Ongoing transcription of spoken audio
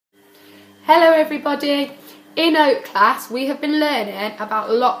Hello everybody! In Oak class we have been learning about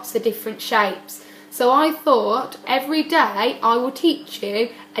lots of different shapes. So I thought every day I will teach you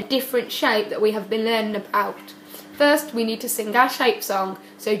a different shape that we have been learning about. First we need to sing our shape song,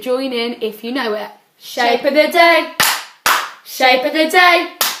 so join in if you know it. Shape of the day, shape of the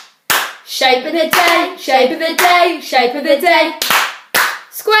day, shape of the day, shape of the day, shape of the day.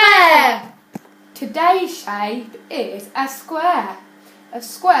 Square! Today's shape is a square. A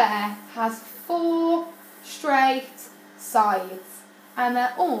square has 4 straight sides and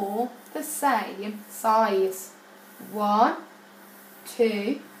they're all the same size. 1,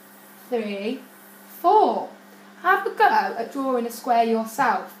 2, 3, 4. Have a go at drawing a square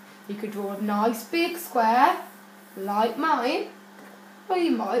yourself. You could draw a nice big square like mine, or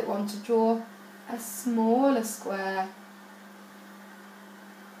you might want to draw a smaller square.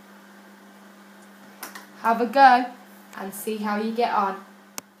 Have a go and see how you get on.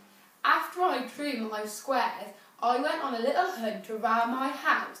 After I drew my squares, I went on a little hunt around my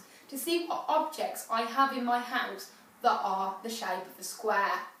house to see what objects I have in my house that are the shape of a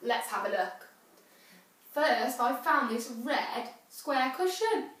square. Let's have a look. First, I found this red square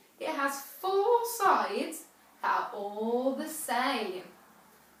cushion. It has 4 sides that are all the same.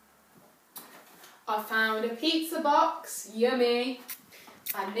 I found a pizza box, yummy.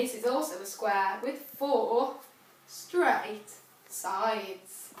 And this is also a square with 4 straight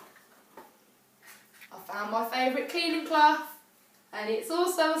sides. I found my favourite cleaning cloth, and it's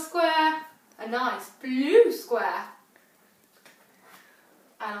also a square, a nice blue square.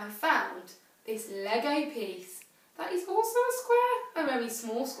 And I found this Lego piece that is also a square, a very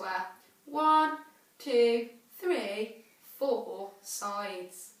small square. 1, 2, 3, 4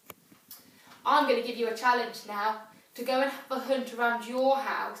 sides. I'm going to give you a challenge now to go and have a hunt around your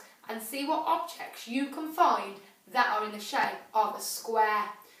house and see what objects you can find that are in the shape of a square.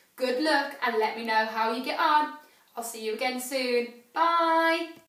 Good luck and let me know how you get on. I'll see you again soon. Bye!